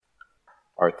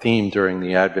Our theme during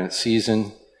the Advent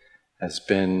season has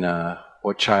been,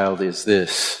 what child is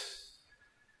this?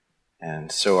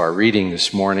 And so our reading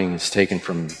this morning is taken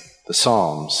from the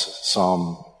Psalms,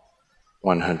 Psalm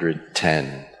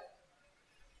 110.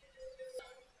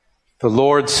 The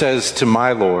Lord says to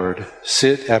my Lord,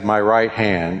 sit at my right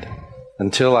hand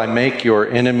until I make your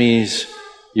enemies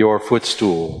your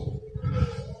footstool.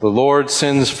 The Lord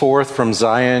sends forth from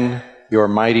Zion your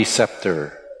mighty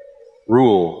scepter.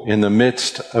 Rule in the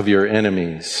midst of your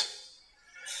enemies.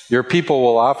 Your people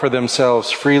will offer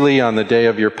themselves freely on the day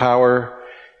of your power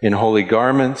in holy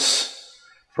garments.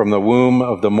 From the womb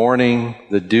of the morning,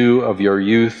 the dew of your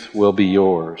youth will be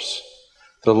yours.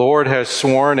 The Lord has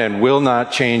sworn and will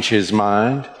not change his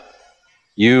mind.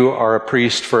 You are a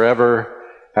priest forever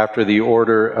after the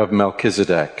order of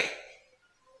Melchizedek.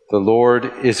 The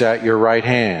Lord is at your right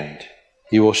hand.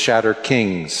 He will shatter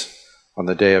kings on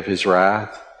the day of his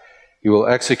wrath. He will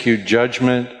execute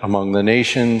judgment among the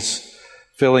nations,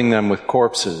 filling them with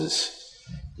corpses.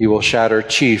 He will shatter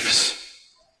chiefs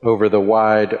over the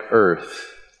wide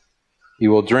earth. He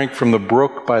will drink from the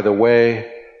brook by the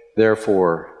way,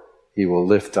 therefore he will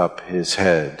lift up his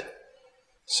head.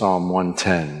 Psalm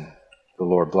 110. The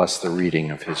Lord bless the reading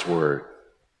of his word.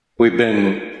 We've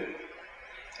been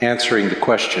answering the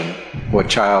question, what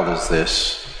child is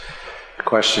this? The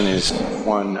question is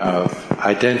one of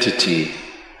identity.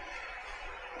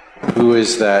 Who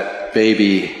is that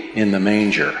baby in the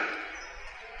manger?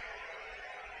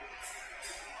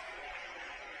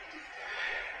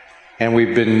 And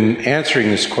we've been answering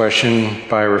this question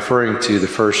by referring to the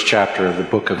first chapter of the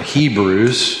book of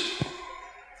Hebrews.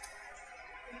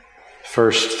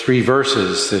 First 3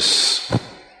 verses, this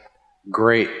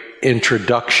great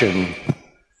introduction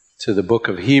to the book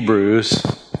of Hebrews.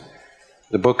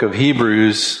 The book of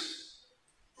Hebrews,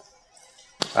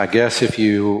 I guess if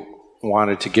you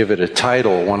wanted to give it a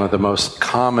title, one of the most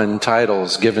common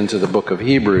titles given to the book of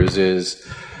Hebrews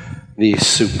is the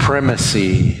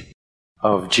supremacy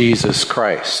of Jesus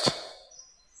Christ.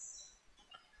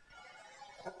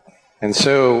 And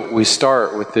so we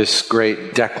start with this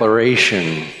great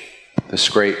declaration, this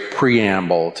great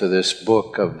preamble to this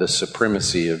book of the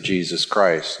supremacy of Jesus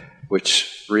Christ,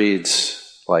 which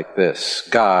reads like this: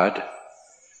 God,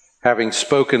 having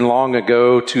spoken long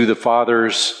ago to the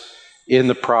fathers in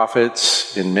the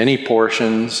prophets, in many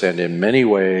portions and in many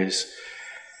ways,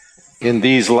 in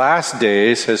these last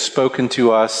days has spoken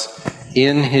to us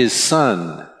in his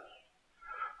Son,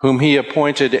 whom he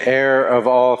appointed heir of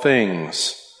all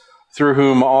things, through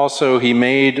whom also he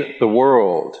made the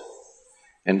world.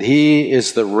 And he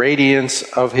is the radiance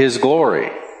of his glory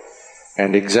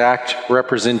and exact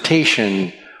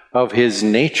representation of his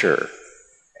nature,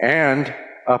 and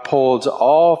upholds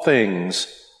all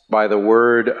things by the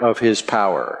word of his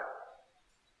power.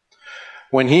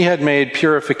 When he had made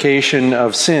purification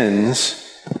of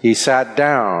sins, he sat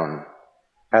down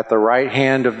at the right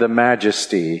hand of the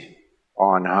Majesty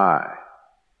on high.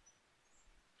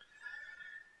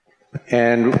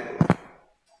 And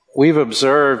we've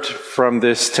observed from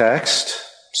this text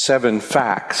 7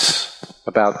 facts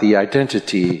about the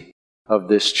identity of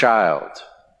this child.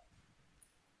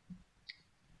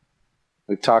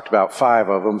 We've talked about 5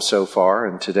 of them so far,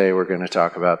 and today we're going to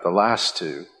talk about the last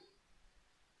 2.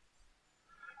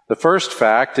 The first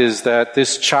fact is that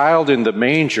this child in the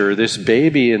manger, this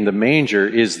baby in the manger,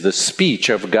 is the speech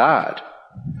of God.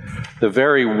 The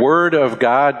very word of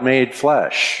God made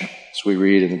flesh, as we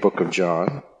read in the book of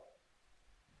John.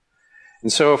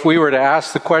 And so if we were to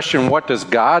ask the question, what does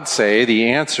God say?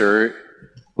 The answer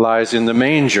lies in the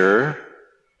manger,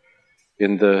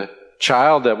 in the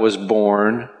child that was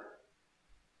born.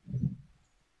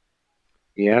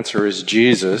 The answer is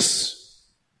Jesus.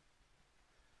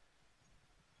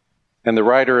 And the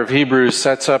writer of Hebrews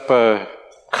sets up a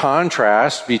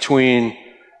contrast between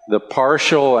the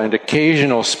partial and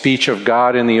occasional speech of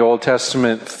God in the Old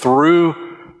Testament through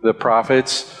the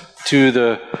prophets to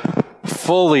the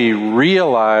fully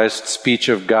realized speech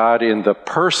of God in the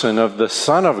person of the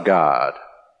Son of God.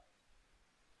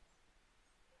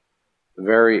 The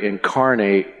very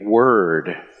incarnate Word.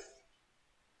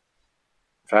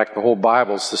 In fact, the whole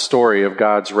Bible is the story of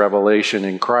God's revelation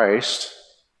in Christ.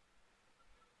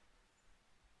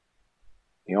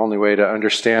 The only way to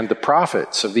understand the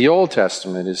prophets of the Old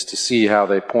Testament is to see how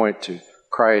they point to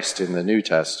Christ in the New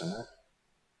Testament.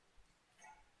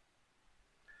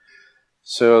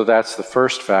 So that's the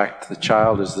first fact. The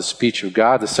child is the speech of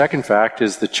God. The second fact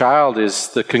is the child is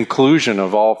the conclusion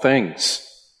of all things.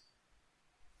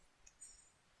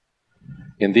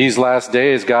 In these last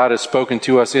days, God has spoken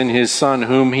to us in his Son,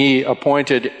 whom he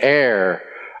appointed heir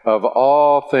of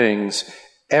all things,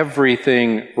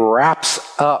 everything wraps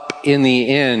up in the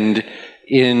end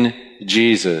in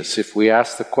Jesus. If we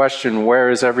ask the question,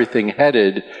 where is everything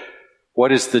headed?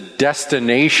 What is the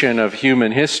destination of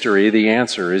human history? The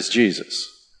answer is Jesus.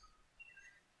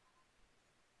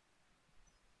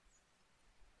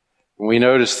 We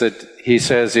notice that he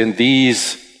says, in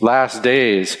these last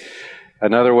days,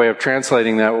 another way of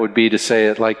translating that would be to say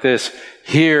it like this: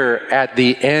 here at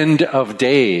the end of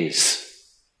days,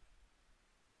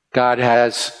 God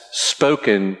has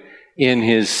spoken in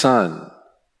his Son,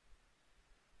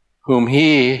 whom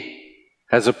he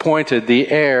has appointed the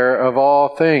heir of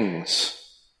all things.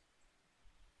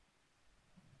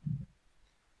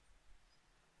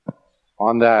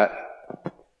 On that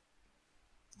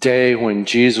day when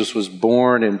Jesus was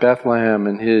born in Bethlehem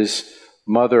and his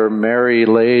mother Mary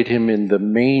laid him in the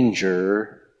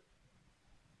manger,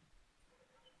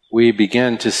 we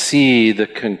begin to see the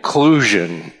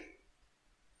conclusion.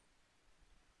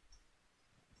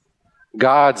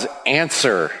 God's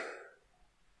answer.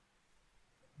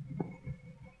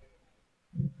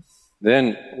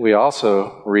 Then we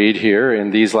also read here, in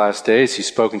these last days, he's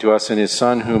spoken to us in his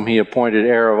Son, whom he appointed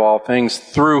heir of all things,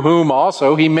 through whom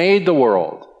also he made the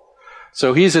world.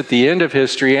 So he's at the end of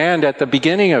history and at the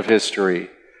beginning of history.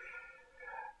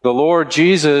 The Lord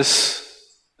Jesus,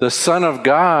 the Son of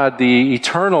God, the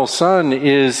eternal Son,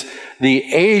 is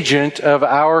the agent of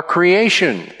our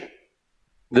creation,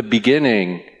 the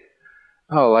beginning.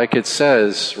 Oh, like it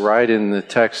says right in the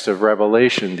text of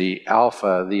Revelation, the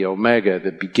Alpha, the Omega,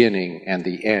 the beginning and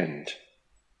the end.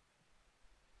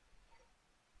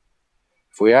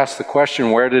 If we ask the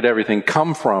question, where did everything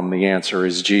come from? The answer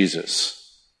is Jesus.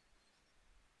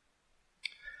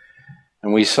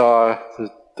 And we saw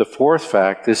the fourth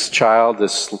fact, this child,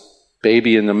 this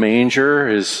baby in the manger,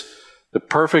 is the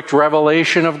perfect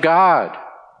revelation of God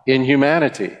in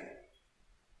humanity.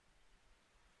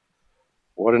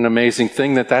 What an amazing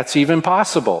thing that that's even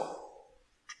possible.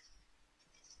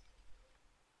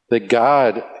 That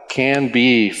God can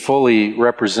be fully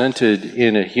represented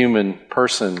in a human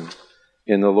person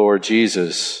in the Lord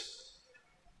Jesus.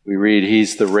 We read,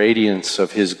 he's the radiance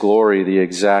of his glory, the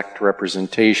exact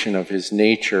representation of his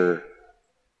nature.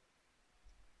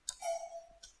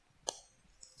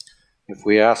 If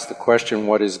we ask the question,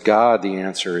 what is God? The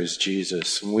answer is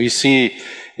Jesus. And we see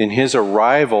in his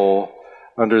arrival,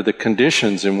 under the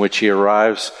conditions in which he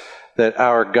arrives, that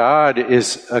our God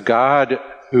is a God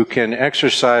who can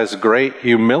exercise great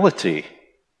humility,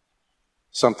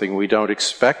 something we don't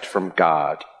expect from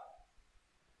God.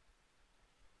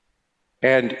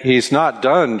 And he's not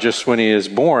done just when he is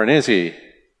born, is he?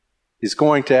 He's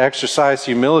going to exercise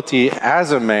humility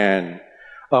as a man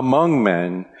among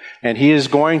men, and he is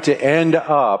going to end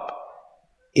up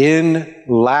in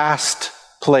last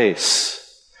place.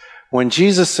 When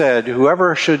Jesus said,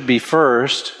 whoever should be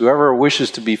first, whoever wishes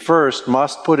to be first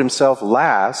must put himself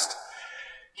last,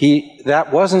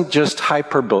 that wasn't just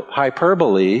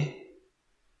hyperbole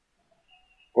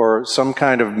or some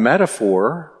kind of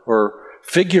metaphor or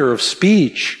figure of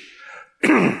speech.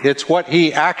 It's what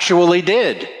he actually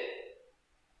did.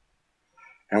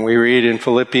 And we read in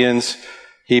Philippians,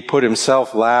 he put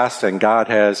himself last and God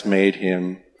has made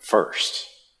him first.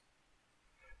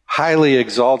 Highly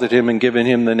exalted him and given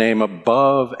him the name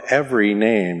above every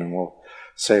name. And we'll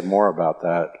say more about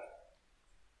that.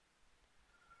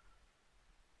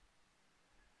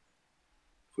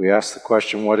 If we ask the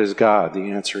question, what is God?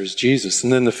 The answer is Jesus.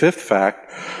 And then the fifth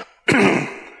fact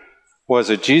was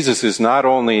that Jesus is not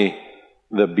only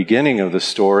the beginning of the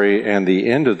story and the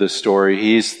end of the story,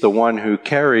 he's the one who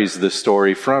carries the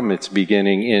story from its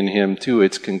beginning in him to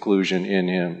its conclusion in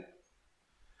him.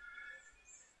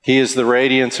 He is the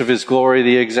radiance of his glory,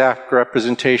 the exact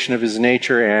representation of his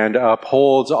nature, and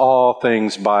upholds all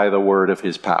things by the word of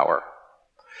his power.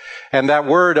 And that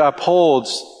word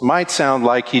upholds might sound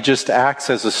like he just acts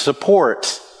as a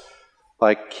support,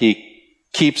 like he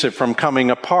keeps it from coming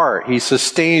apart. He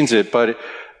sustains it, but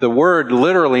the word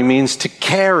literally means to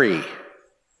carry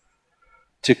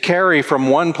from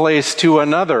one place to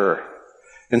another.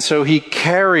 And so he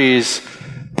carries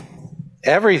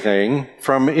everything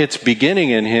from its beginning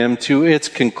in him to its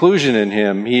conclusion in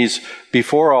him. He's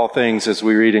before all things, as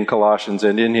we read in Colossians,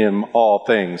 and in him all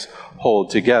things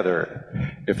hold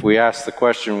together. If we ask the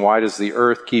question, why does the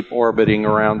earth keep orbiting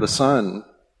around the sun?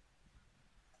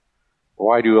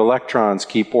 Why do electrons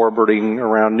keep orbiting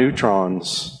around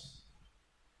neutrons?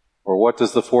 Or what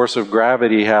does the force of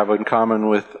gravity have in common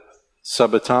with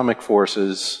subatomic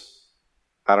forces?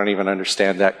 I don't even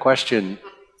understand that question.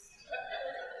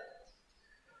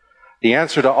 The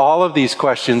answer to all of these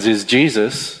questions is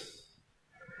Jesus.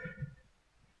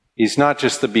 He's not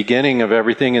just the beginning of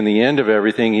everything and the end of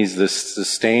everything. He's the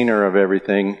sustainer of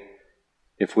everything.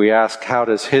 If we ask, how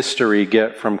does history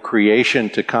get from creation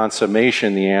to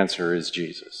consummation? The answer is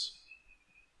Jesus.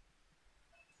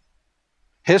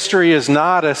 History is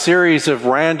not a series of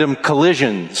random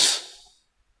collisions.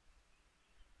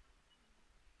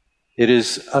 It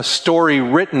is a story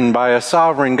written by a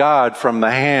sovereign God from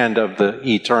the hand of the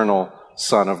eternal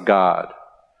Son of God,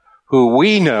 who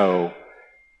we know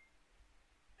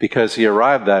because he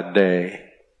arrived that day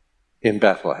in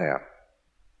Bethlehem,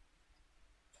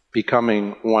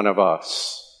 becoming one of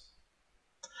us.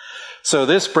 So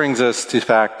this brings us to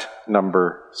fact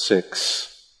number 6.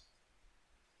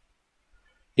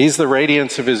 He's the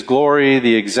radiance of his glory,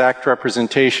 the exact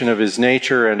representation of his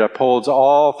nature, and upholds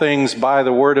all things by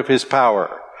the word of his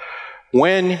power.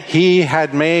 When he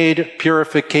had made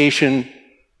purification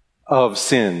of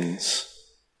sins,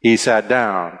 he sat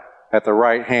down at the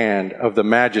right hand of the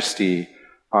Majesty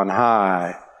on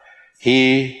high.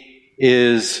 He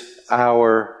is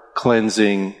our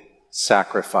cleansing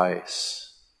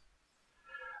sacrifice.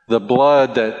 The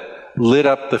blood that lit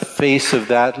up the face of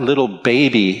that little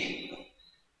baby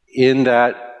in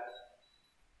that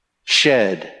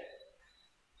shed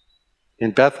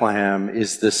in Bethlehem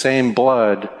is the same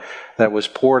blood that was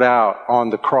poured out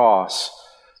on the cross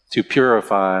to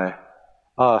purify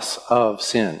us of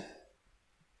sin.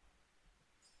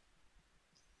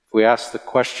 If we ask the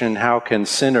question, how can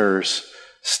sinners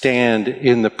stand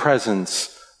in the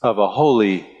presence of a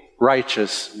holy,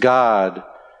 righteous God?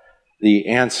 The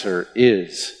answer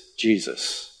is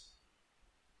Jesus.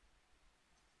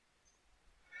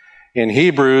 In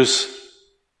Hebrews,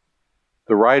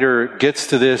 the writer gets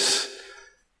to this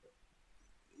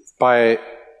by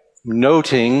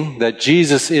noting that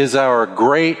Jesus is our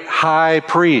great high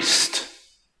priest.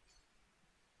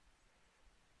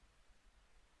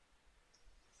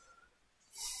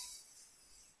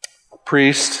 A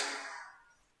priest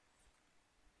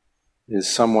is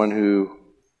someone who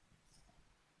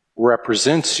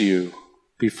represents you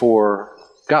before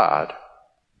God.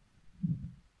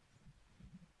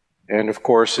 And of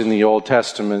course, in the Old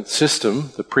Testament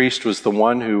system, the priest was the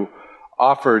one who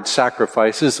offered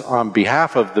sacrifices on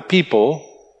behalf of the people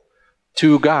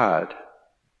to God.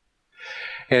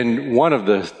 And one of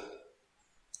the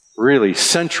really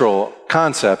central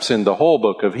concepts in the whole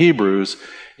book of Hebrews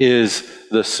is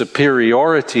the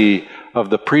superiority of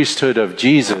the priesthood of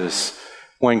Jesus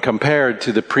when compared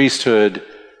to the priesthood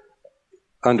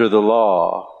under the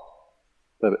law,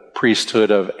 the priesthood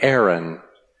of Aaron,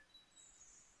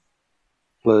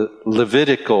 the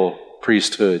Levitical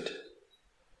priesthood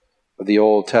of the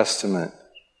Old Testament.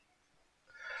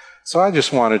 So I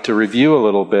just wanted to review a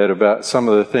little bit about some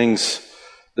of the things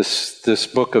this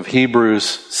book of Hebrews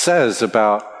says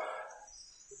about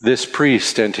this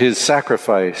priest and his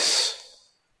sacrifice,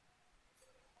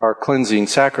 our cleansing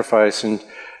sacrifice. In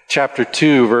chapter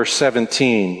 2, verse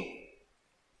 17,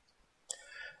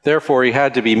 therefore he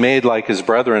had to be made like his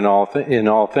brethren in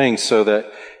all things, so that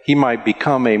he might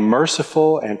become a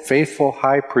merciful and faithful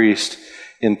high priest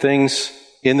in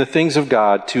the things of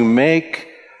God, to make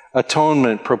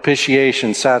atonement,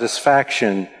 propitiation,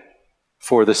 satisfaction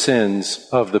for the sins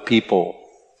of the people.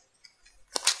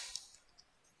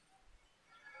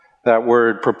 That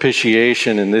word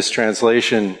propitiation in this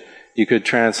translation, you could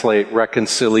translate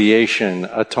reconciliation,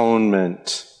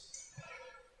 atonement,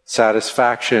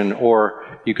 satisfaction,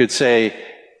 or you could say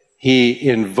he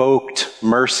invoked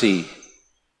mercy.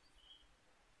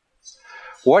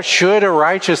 What should a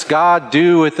righteous God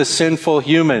do with a sinful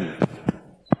human?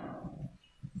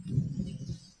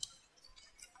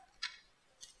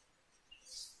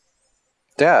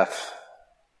 Death.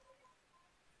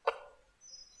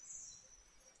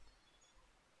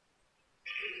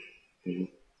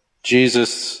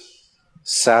 Jesus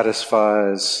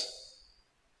satisfies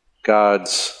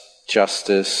God's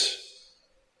justice.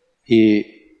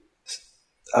 He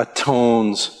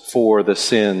atones for the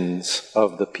sins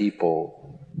of the people.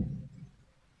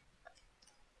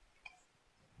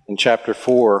 In chapter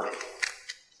 4,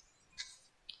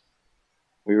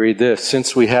 we read this: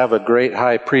 since we have a great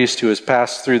high priest who has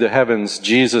passed through the heavens,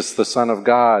 Jesus, the Son of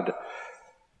God,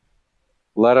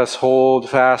 let us hold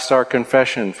fast our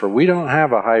confession, for we don't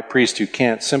have a high priest who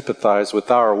can't sympathize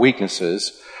with our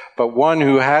weaknesses, but one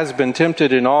who has been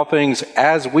tempted in all things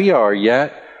as we are,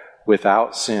 yet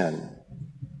without sin.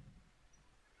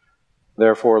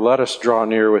 Therefore, let us draw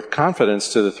near with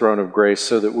confidence to the throne of grace,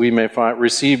 so that we may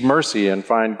receive mercy and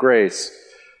find grace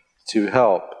to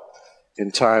help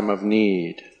in time of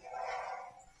need.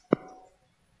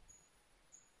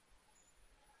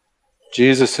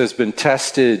 Jesus has been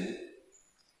tested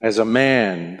as a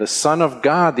man, the Son of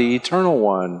God, the Eternal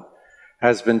One,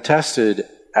 has been tested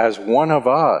as one of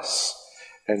us,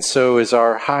 and so is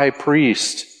our high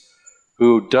priest,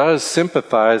 who does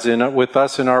sympathize with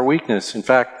us in our weakness. In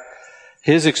fact,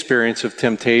 his experience of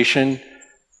temptation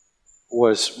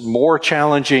was more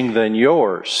challenging than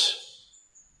yours,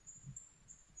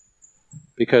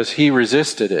 because he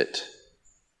resisted it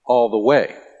all the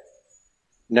way,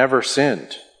 never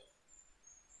sinned.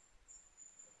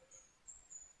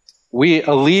 We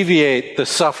alleviate the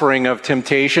suffering of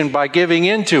temptation by giving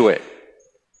into it.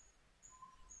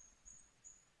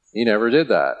 He never did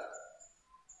that.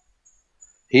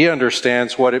 He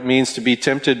understands what it means to be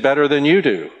tempted better than you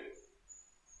do.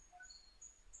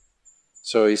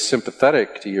 So he's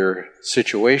sympathetic to your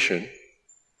situation.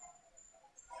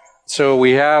 So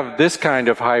we have this kind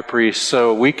of high priest,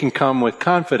 so we can come with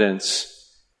confidence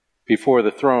before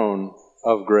the throne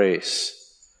of grace,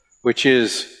 which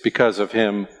is, because of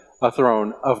him, a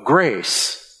throne of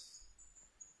grace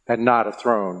and not a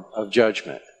throne of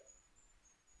judgment.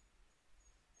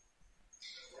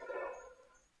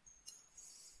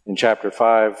 In chapter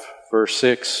 5, verse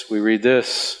 6, we read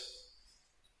this.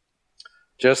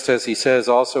 Just as he says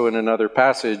also in another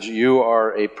passage, you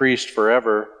are a priest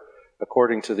forever,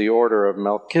 according to the order of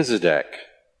Melchizedek.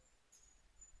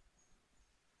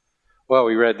 Well,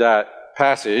 we read that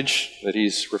passage that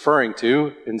he's referring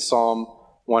to in Psalm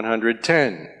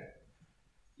 110.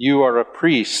 You are a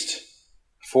priest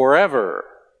forever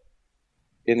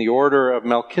in the order of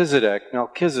Melchizedek.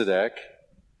 Melchizedek,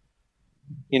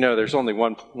 you know, there's only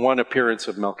one appearance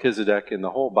of Melchizedek in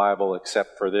the whole Bible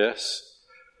except for this,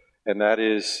 and that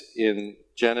is in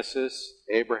Genesis.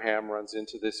 Abraham runs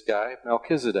into this guy,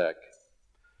 Melchizedek.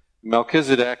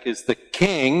 Melchizedek is the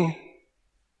king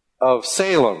of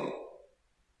Salem.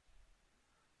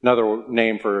 Another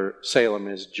name for Salem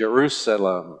is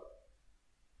Jerusalem.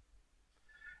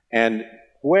 And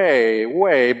way,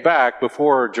 way back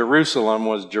before Jerusalem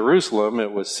was Jerusalem,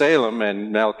 it was Salem,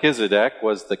 and Melchizedek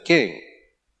was the king.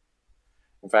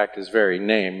 In fact, his very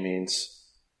name means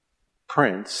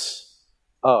Prince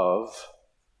of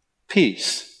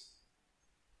Peace.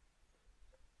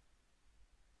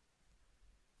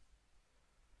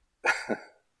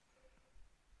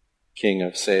 King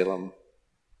of Salem,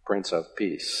 Prince of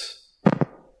Peace.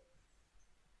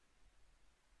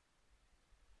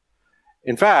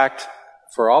 In fact,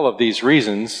 for all of these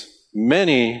reasons,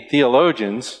 many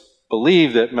theologians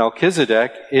believe that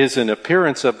Melchizedek is an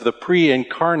appearance of the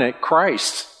pre-incarnate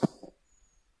Christ.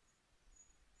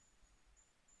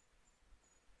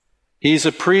 He's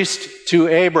a priest to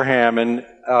Abraham, and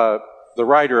the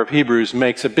writer of Hebrews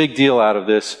makes a big deal out of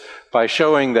this by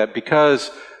showing that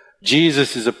because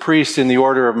Jesus is a priest in the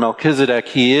order of Melchizedek,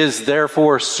 he is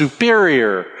therefore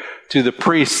superior to the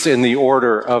priests in the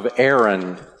order of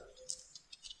Aaron.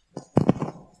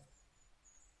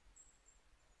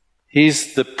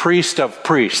 He's the priest of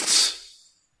priests.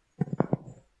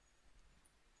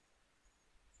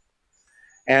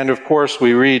 And of course,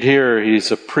 we read here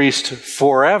he's a priest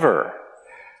forever.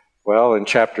 Well, in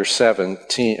chapter 7,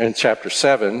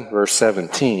 verse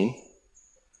 17,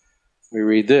 we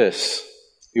read this.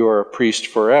 You are a priest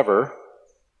forever,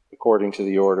 according to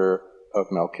the order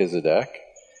of Melchizedek.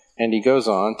 And he goes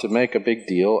on to make a big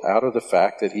deal out of the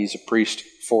fact that he's a priest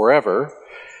forever.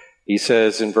 He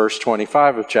says in verse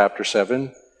 25 of chapter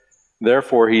 7,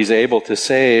 therefore he's able to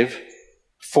save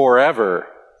forever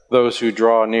those who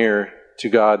draw near to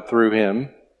God through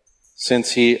him,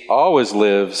 since he always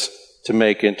lives to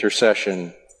make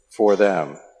intercession for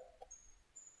them.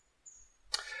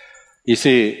 You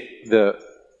see, the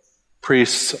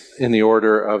priests in the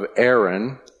order of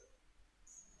Aaron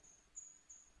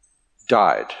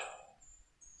died.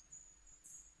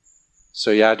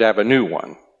 So you had to have a new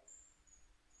one.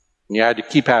 And you had to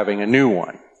keep having a new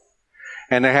one.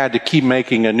 And they had to keep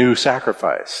making a new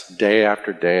sacrifice, day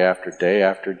after day after day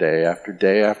after day after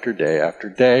day after day after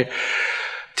day,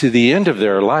 to the end of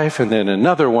their life, and then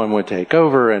another one would take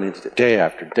over, and it's day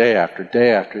after day after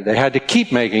day after. They had to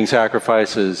keep making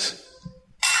sacrifices.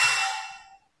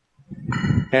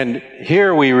 And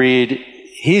here we read,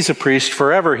 he's a priest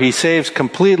forever. He saves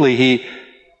completely.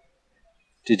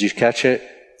 Did you catch it?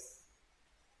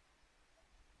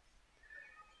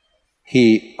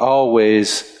 He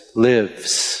always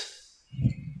lives.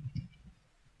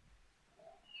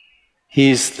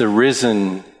 He's the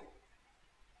risen,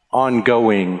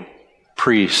 ongoing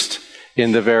priest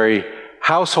in the very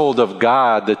household of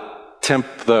God.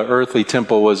 The earthly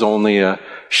temple was only a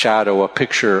shadow, a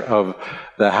picture of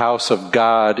the house of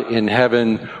God in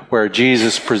heaven, where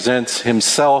Jesus presents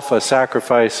himself a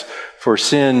sacrifice for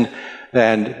sin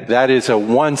And that is a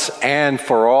once and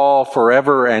for all,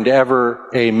 forever and ever,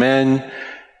 amen,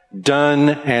 done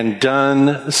and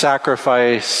done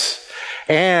sacrifice.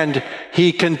 And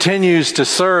he continues to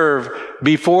serve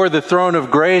before the throne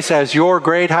of grace as your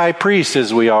great high priest,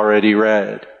 as we already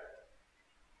read,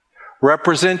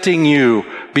 representing you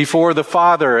before the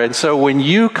Father. And so when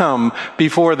you come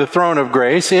before the throne of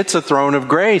grace, it's a throne of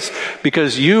grace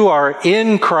because you are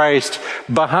in Christ,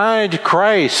 behind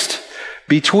Christ.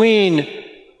 Between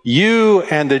you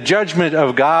and the judgment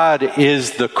of God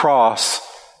is the cross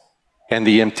and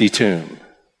the empty tomb.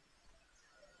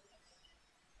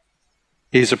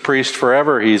 He's a priest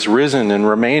forever. He's risen and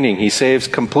remaining. He saves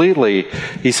completely.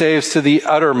 He saves to the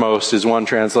uttermost is one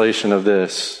translation of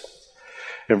this.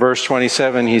 In verse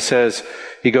 27,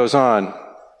 he goes on,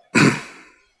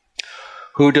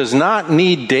 who does not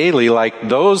need daily, like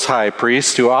those high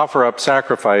priests, to offer up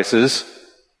sacrifices,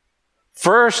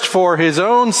 first for his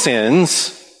own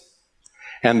sins,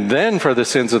 and then for the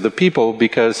sins of the people,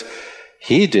 because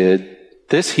he did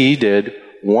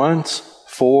once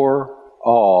for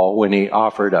all when he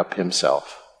offered up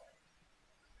himself.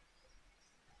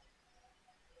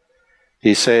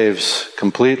 He saves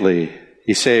completely.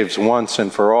 He saves once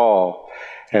and for all.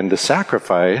 And the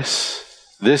sacrifice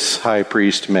this high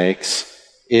priest makes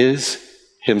is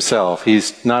himself.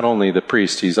 He's not only the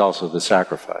priest, he's also the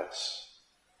sacrifice.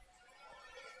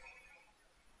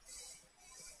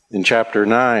 In chapter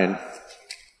 9,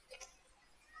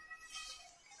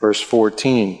 verse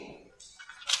 14,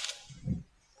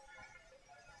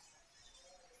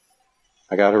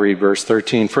 I got to read verse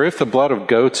 13. For if the blood of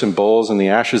goats and bulls and the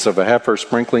ashes of a heifer,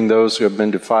 sprinkling those who have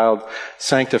been defiled,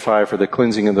 sanctify for the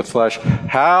cleansing of the flesh,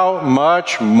 how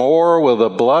much more will the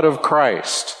blood of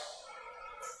Christ,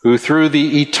 who through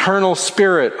the eternal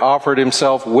Spirit offered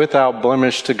himself without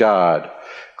blemish to God,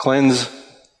 cleanse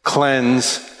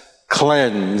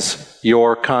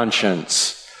your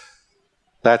conscience.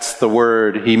 That's the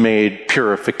word. He made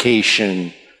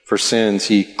purification for sins.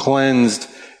 He cleansed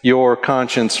your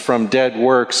conscience from dead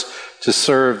works to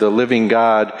serve the living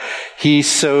God. He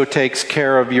so takes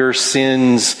care of your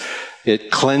sins, it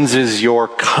cleanses your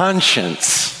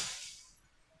conscience.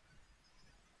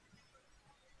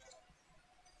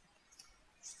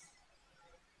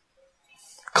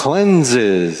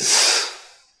 Cleanses.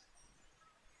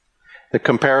 The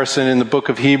comparison in the book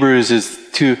of Hebrews is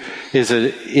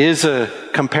a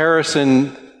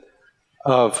comparison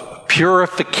of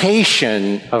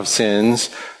purification of sins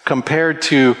compared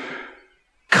to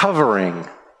covering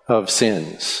of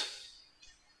sins.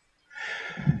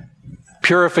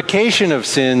 Purification of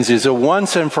sins is a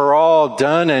once and for all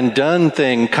done and done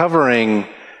thing. Covering,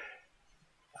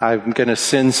 I'm going to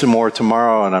sin some more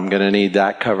tomorrow and I'm going to need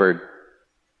that covered.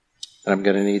 And I'm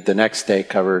going to need the next day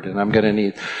covered, and I'm going to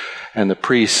need, and the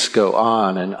priests go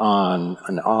on and on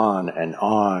and on and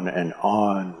on and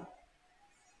on.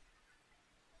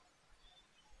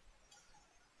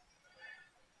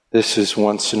 This is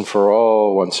once and for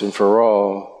all, once and for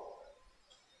all.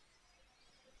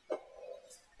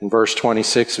 In verse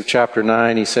 26 of chapter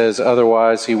 9, he says,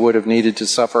 otherwise he would have needed to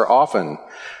suffer often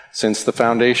since the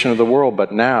foundation of the world.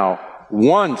 But now,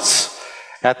 once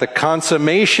at the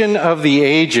consummation of the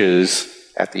ages,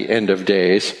 at the end of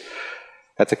days,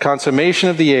 at the consummation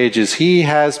of the ages, he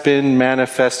has been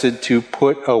manifested to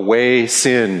put away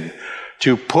sin.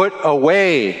 To put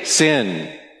away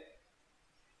sin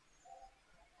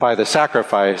by the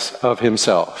sacrifice of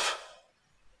himself.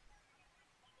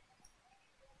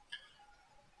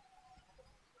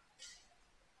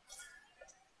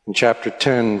 In chapter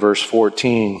 10, verse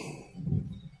 14,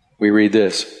 we read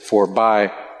this, for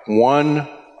by one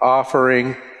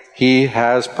offering he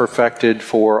has perfected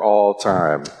for all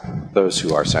time those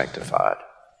who are sanctified.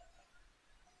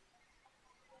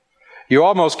 You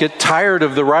almost get tired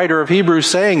of the writer of Hebrews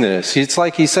saying this. It's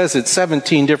like he says it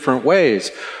 17 different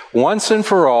ways. Once and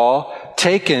for all,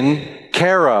 taken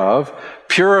care of,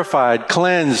 purified,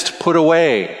 cleansed, put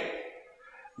away.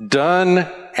 Done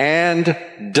and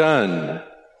done.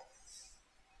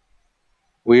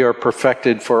 We are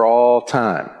perfected for all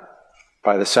time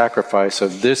by the sacrifice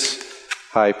of this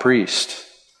high priest.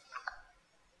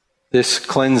 This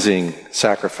cleansing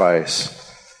sacrifice.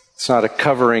 It's not a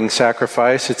covering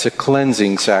sacrifice, it's a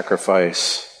cleansing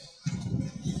sacrifice.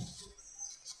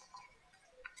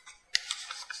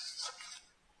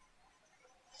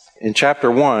 In chapter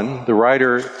 1, the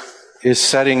writer is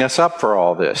setting us up for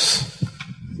all this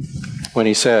when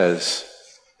he says,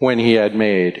 when he had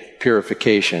made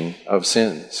purification of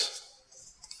sins.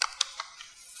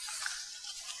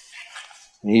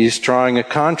 He's drawing a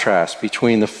contrast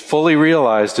between the fully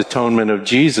realized atonement of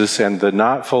Jesus and the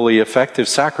not fully effective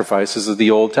sacrifices of the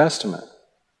Old Testament.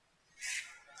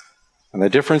 And the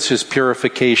difference is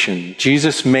purification.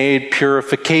 Jesus made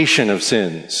purification of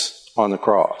sins on the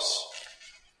cross.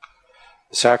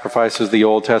 The sacrifices of the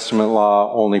Old Testament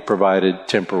law only provided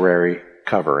temporary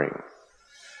covering.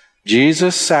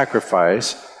 Jesus'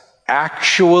 sacrifice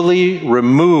actually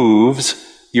removes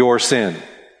your sin.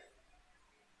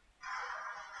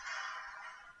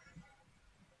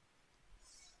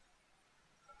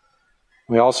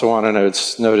 We also want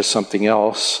to notice something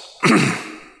else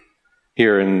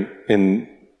here in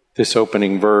this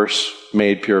opening verse,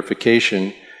 made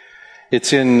purification.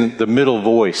 It's in the middle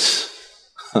voice.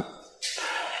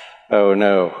 Oh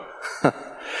no.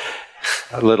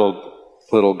 A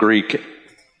little Greek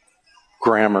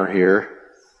grammar here.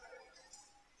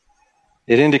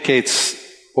 It indicates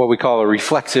what we call a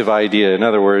reflexive idea. In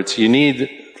other words, you need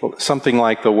something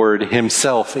like the word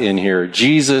himself in here.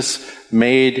 Jesus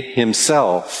made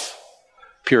himself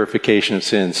purification of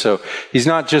sins. So he's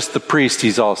not just the priest,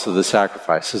 he's also the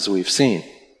sacrifice, as we've seen.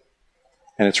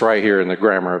 And it's right here in the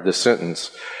grammar of this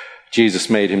sentence. Jesus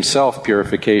made himself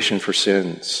purification for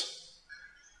sins.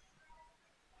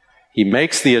 He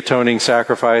makes the atoning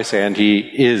sacrifice, and he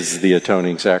is the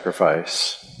atoning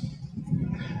sacrifice.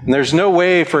 And there's no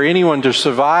way for anyone to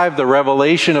survive the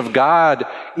revelation of God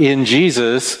in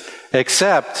Jesus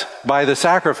except by the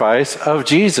sacrifice of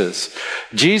Jesus.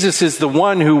 Jesus is the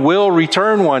one who will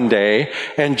return one day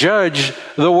and judge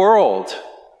the world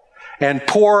and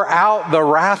pour out the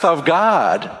wrath of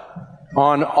God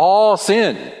on all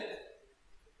sin.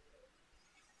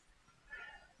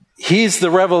 He's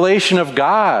the revelation of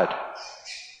God.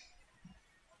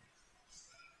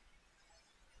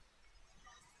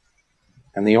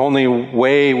 And the only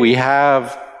way we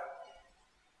have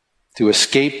to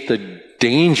escape the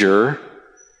danger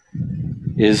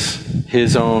is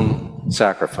his own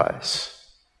sacrifice.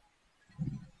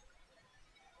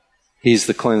 He's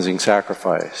the cleansing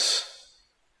sacrifice.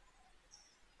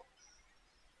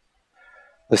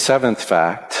 The seventh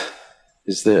fact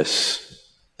is this.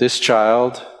 This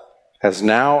child has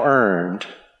now earned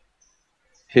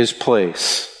his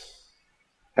place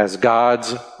as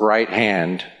God's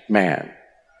right-hand man.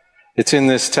 It's in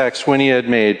this text, when he had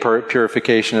made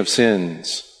purification of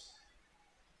sins,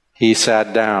 he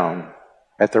sat down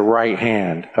at the right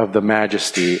hand of the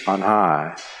Majesty on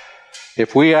high.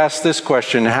 If we ask this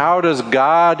question, how does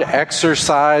God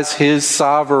exercise his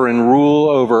sovereign rule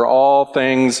over all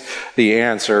things? The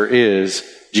answer is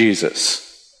Jesus.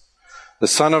 The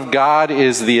Son of God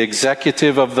is the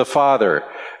executive of the Father.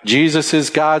 Jesus is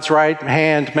God's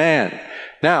right-hand man.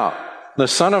 Now, the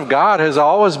Son of God has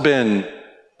always been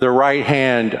the right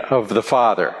hand of the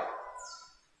Father.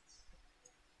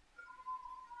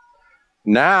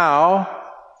 Now,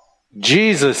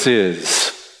 Jesus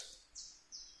is.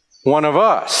 One of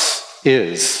us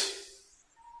is.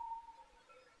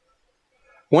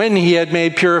 When he had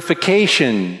made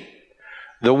purification,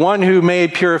 the one who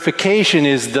made purification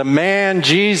is the man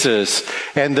Jesus,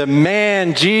 and the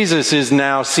man Jesus is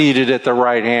now seated at the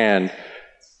right hand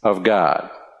of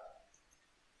God.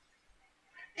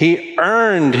 He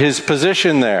earned his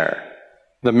position there,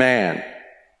 the man.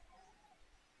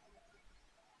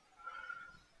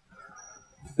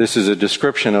 This is a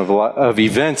description of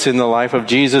events in the life of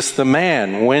Jesus, the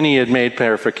man, when he had made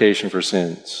purification for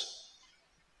sins.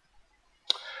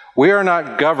 We are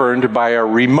not governed by a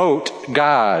remote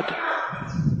God.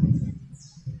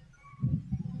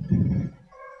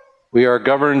 We are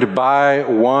governed by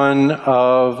one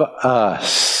of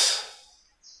us,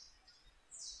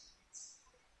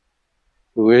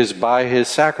 who is by his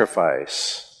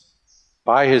sacrifice.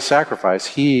 By his sacrifice,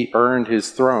 he earned his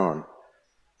throne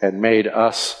and made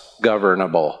us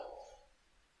governable.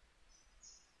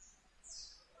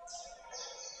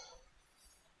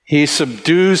 He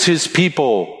subdues his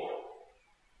people.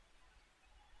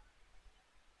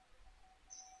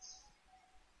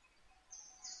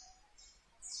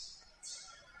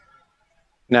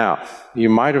 Now, you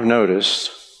might have noticed,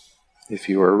 if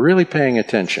you were really paying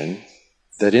attention,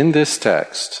 that in this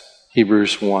text,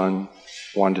 Hebrews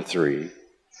 1:1-3,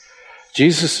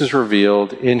 Jesus is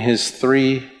revealed in his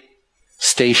three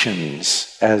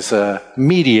stations as a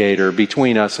mediator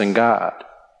between us and God.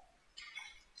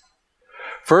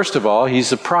 First of all,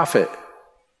 he's a prophet.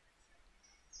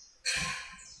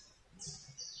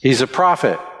 He's a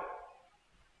prophet.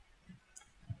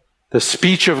 The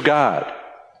speech of God.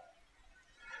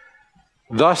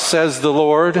 Thus says the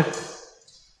Lord.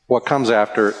 What comes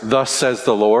after, thus says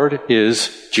the Lord,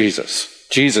 is Jesus.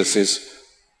 Jesus is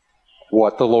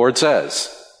what the Lord says.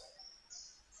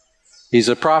 He's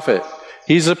a prophet.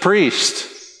 He's a priest.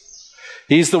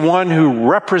 He's the one who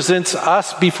represents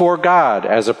us before God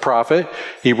as a prophet.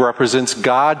 He represents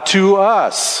God to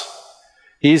us.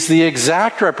 He's the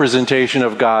exact representation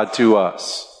of God to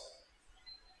us.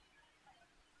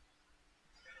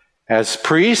 As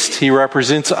priest, he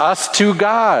represents us to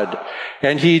God,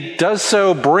 and he does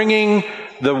so bringing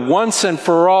the once and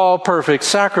for all perfect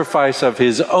sacrifice of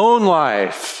his own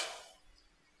life.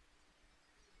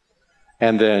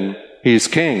 And then he's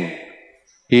king.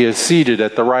 He is seated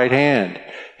at the right hand.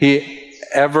 He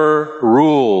ever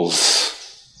rules.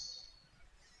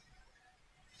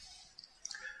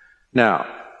 Now,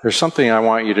 there's something I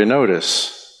want you to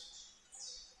notice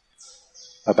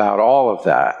about all of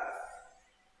that.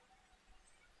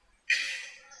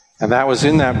 And that was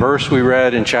in that verse we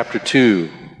read in chapter 2,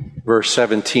 verse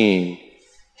 17.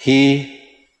 He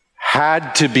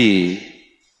had to be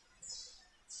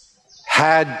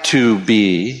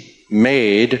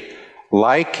made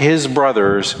like his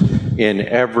brothers in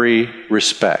every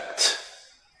respect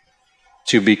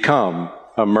to become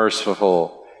a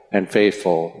merciful and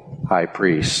faithful high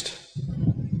priest.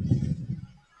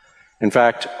 In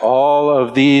fact, all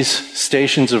of these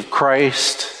stations of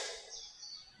Christ,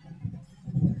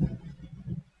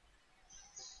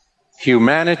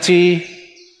 humanity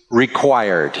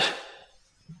required.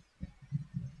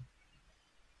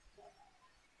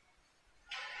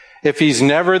 If he's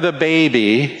never the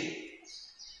baby,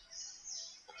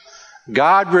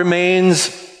 God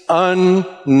remains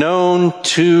unknown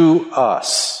to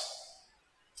us.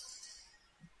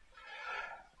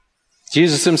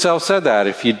 Jesus himself said that.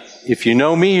 If you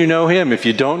know me, you know him. If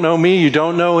you don't know me, you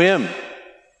don't know him.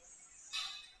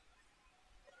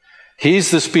 He's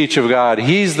the speech of God.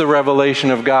 He's the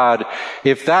revelation of God.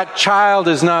 If that child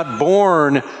is not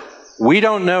born, we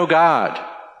don't know God.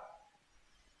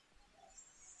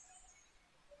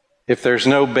 If there's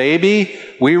no baby,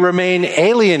 we remain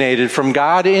alienated from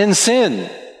God in sin.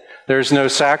 There's no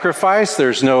sacrifice.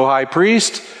 There's no high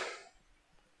priest.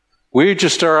 We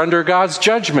just are under God's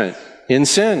judgment in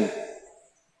sin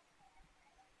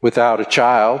without a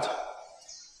child.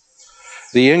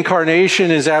 The incarnation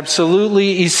is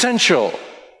absolutely essential.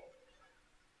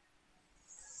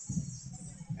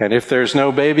 And if there's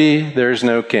no baby, there's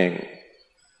no king.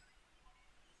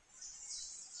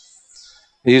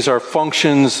 These are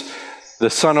functions the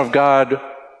Son of God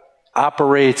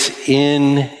operates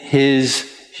in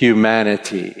his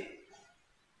humanity.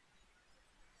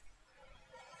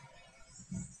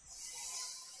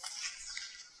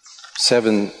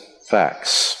 Seven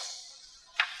facts.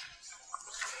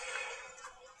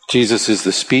 Jesus is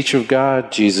the speech of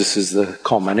God. Jesus is the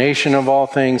culmination of all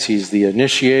things. He's the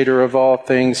initiator of all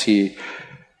things. He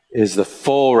is the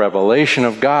full revelation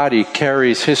of God. He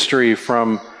carries history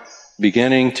from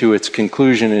beginning to its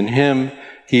conclusion in him.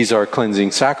 He's our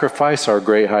cleansing sacrifice, our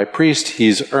great high priest.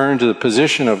 He's earned the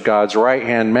position of God's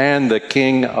right-hand man, the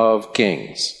King of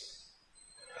Kings.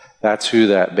 That's who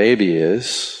that baby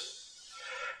is.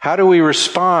 How do we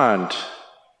respond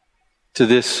to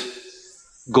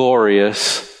this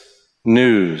glorious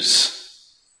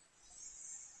news?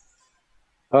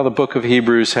 Well, the book of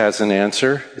Hebrews has an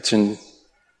answer. It's in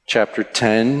chapter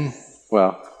 10.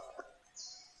 Well,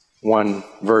 one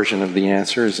version of the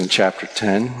answer is in chapter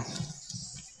 10.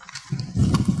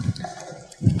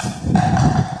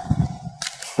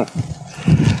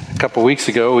 A couple weeks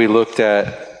ago, we looked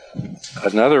at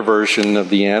another version of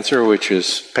the answer, which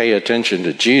is pay attention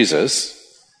to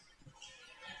Jesus,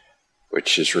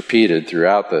 which is repeated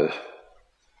throughout the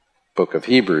book of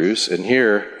Hebrews. And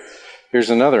here's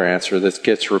another answer that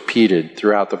gets repeated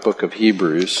throughout the book of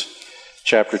Hebrews.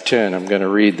 Chapter 10, I'm going to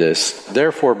read this.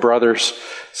 Therefore, brothers,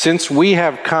 since we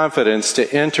have confidence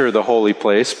to enter the holy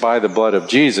place by the blood of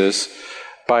Jesus,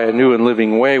 by a new and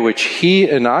living way, which he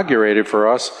inaugurated for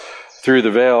us through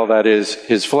the veil, that is,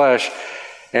 his flesh,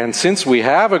 and since we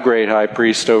have a great high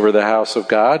priest over the house of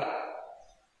God,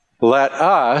 let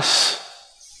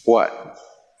us, what?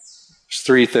 There's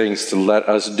three things to let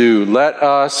us do. Let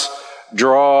us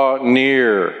draw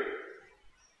near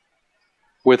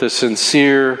with a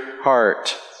sincere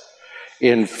heart,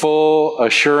 in full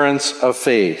assurance of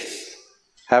faith,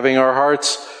 having our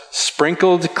hearts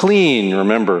sprinkled clean,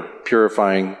 remember,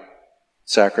 purifying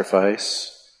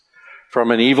sacrifice,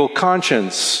 from an evil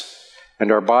conscience,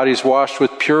 and our bodies washed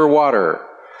with pure water.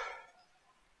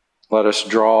 Let us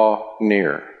draw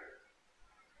near.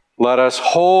 Let us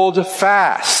hold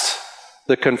fast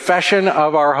the confession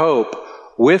of our hope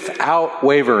without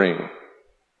wavering.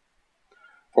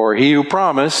 For he who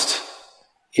promised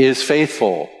is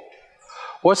faithful.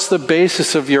 What's the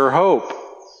basis of your hope?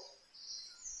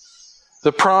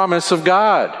 The promise of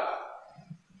God.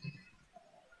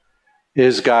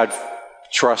 Is God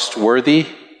trustworthy?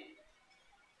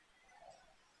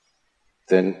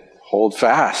 Then hold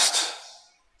fast.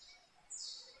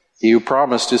 He who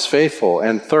promised is faithful.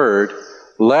 And third,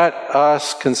 let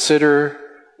us consider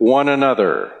one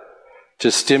another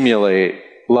to stimulate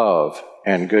love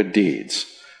and good deeds,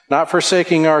 not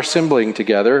forsaking our assembling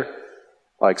together,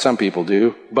 like some people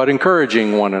do, but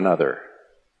encouraging one another.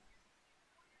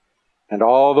 And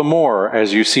all the more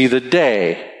as you see the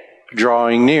day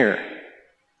drawing near.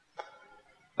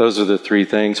 Those are the three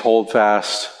things.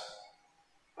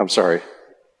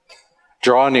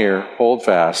 Draw near, hold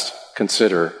fast,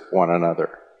 consider one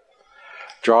another.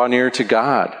 Draw near to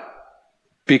God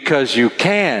because you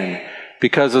can,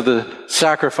 because of the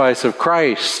sacrifice of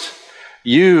Christ.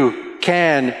 You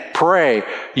can pray.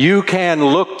 You can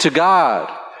look to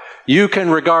God. You can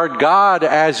regard God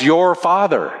as your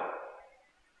Father.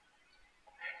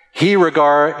 He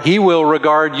will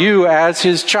regard you as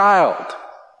his child.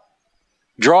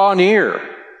 Draw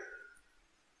near.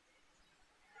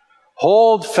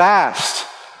 Hold fast.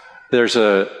 There's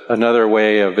another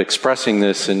way of expressing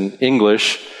this in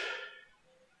English.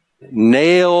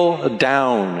 Nail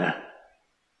down.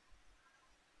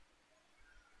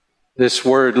 This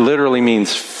word literally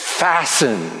means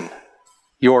fasten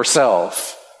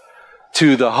yourself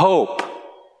to the hope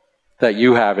that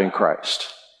you have in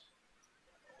Christ.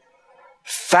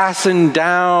 Fasten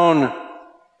down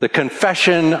the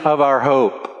confession of our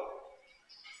hope.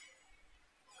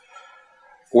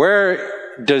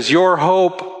 Where does your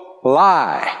hope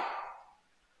lie?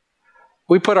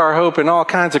 We put our hope in all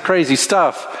kinds of crazy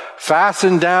stuff.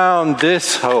 Fasten down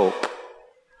this hope.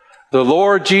 The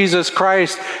Lord Jesus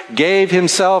Christ gave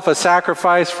himself a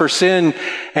sacrifice for sin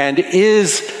and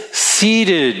is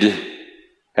seated,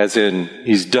 as in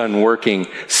he's done working,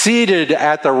 seated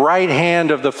at the right hand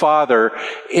of the Father,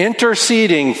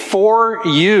 interceding for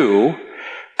you,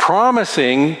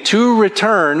 promising to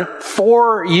return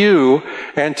for you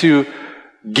and to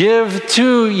give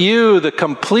to you the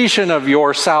completion of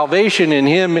your salvation in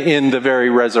him in the very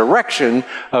resurrection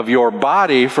of your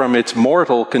body from its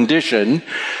mortal condition.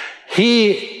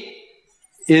 He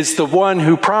is the one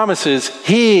who promises.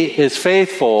 He is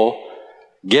faithful.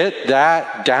 Get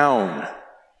that down.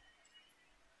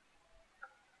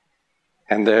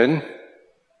 And then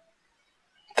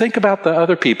think about the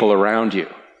other people around you.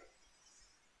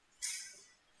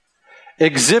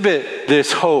 Exhibit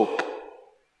this hope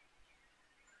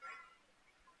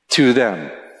to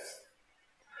them.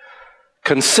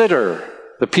 Consider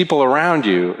the people around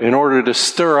you in order to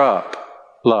stir up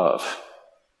love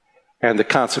and the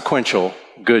consequential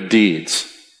good deeds.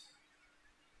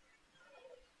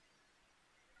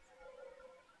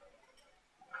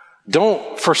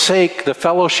 Don't forsake the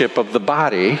fellowship of the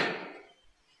body,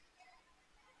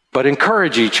 but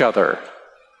encourage each other.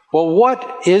 Well,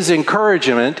 what is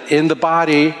encouragement in the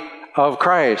body of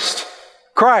Christ?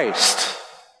 Christ.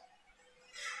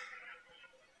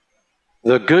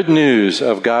 The good news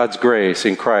of God's grace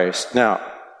in Christ. Now,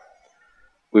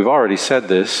 we've already said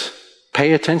this.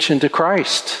 Pay attention to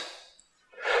Christ.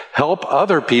 Help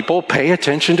other people pay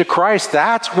attention to Christ.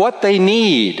 That's what they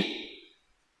need.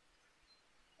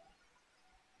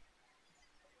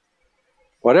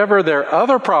 Whatever their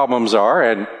other problems are,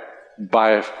 and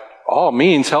by all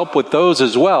means help with those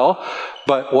as well,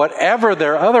 but whatever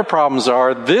their other problems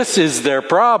are, this is their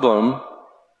problem.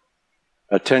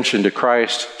 Attention to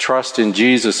Christ, trust in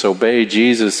Jesus, obey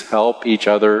Jesus, help each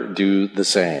other do the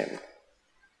same.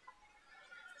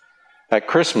 At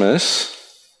Christmas,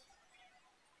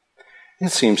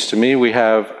 it seems to me we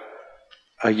have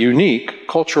a unique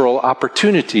cultural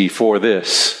opportunity for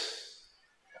this.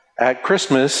 At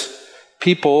Christmas,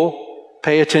 people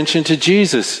pay attention to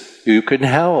Jesus. You can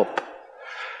help.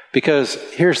 Because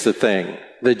here's the thing.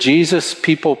 The Jesus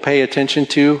people pay attention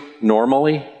to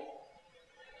normally,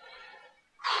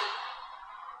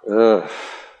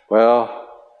 well,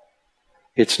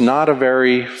 it's not a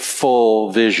very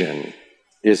full vision,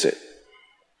 is it?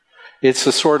 It's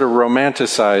a sort of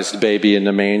romanticized baby in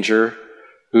the manger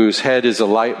whose head is a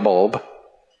light bulb,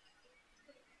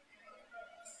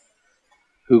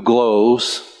 who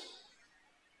glows.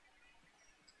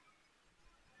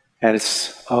 And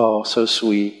it's, oh, so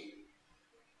sweet.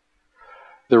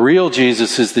 The real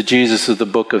Jesus is the Jesus of the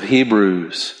book of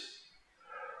Hebrews,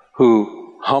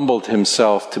 who humbled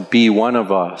himself to be one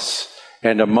of us,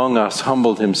 and among us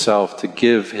humbled himself to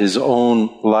give his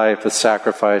own life a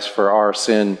sacrifice for our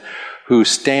sin, who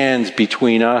stands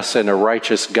between us and a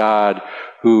righteous God,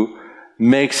 who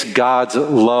makes God's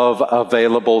love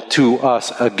available to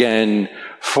us again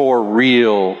for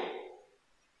real,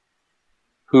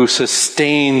 who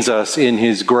sustains us in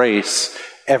his grace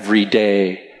every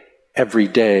day, every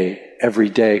day, every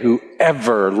day,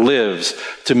 whoever lives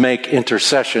to make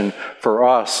intercession for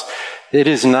us. It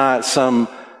is not some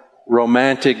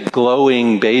romantic,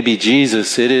 glowing baby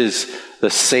Jesus. It is the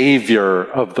Savior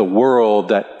of the world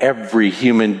that every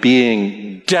human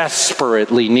being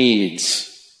desperately needs.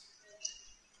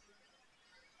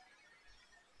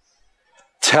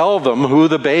 Tell them who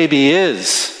the baby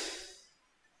is.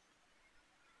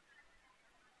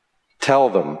 Tell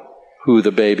them who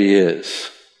the baby is.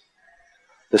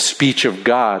 The speech of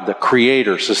God, the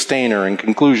creator, sustainer, and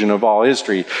conclusion of all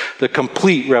history. The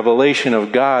complete revelation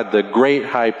of God, the great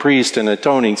high priest and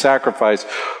atoning sacrifice,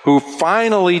 who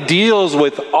finally deals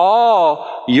with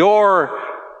all your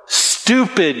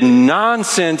stupid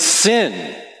nonsense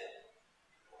sin.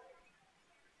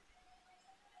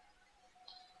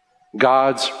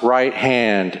 God's right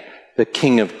hand, the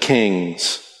King of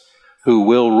Kings, who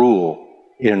will rule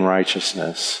in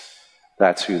righteousness.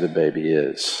 That's who the baby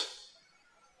is.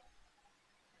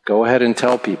 Go ahead and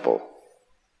tell people.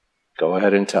 Go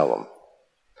ahead and tell them.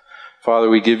 Father,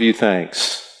 we give you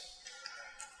thanks.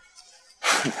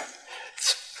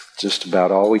 It's just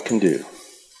about all we can do.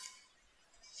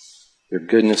 Your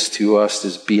goodness to us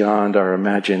is beyond our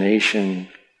imagination.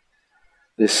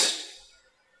 This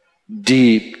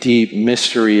deep, deep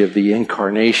mystery of the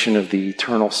incarnation of the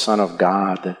eternal Son of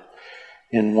God, that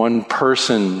in one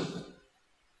person,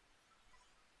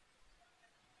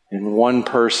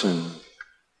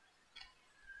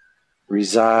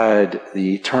 reside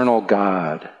the eternal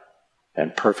God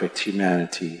and perfect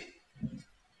humanity.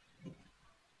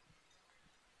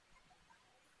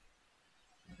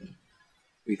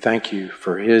 We thank you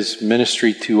for his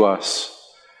ministry to us,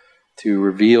 to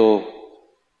reveal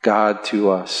God to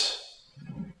us,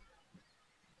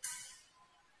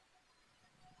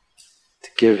 to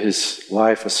give his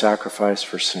life a sacrifice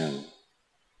for sin,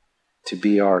 to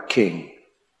be our King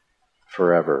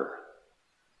forever.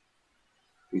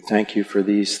 We thank you for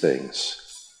these things.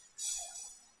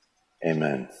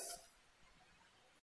 Amen.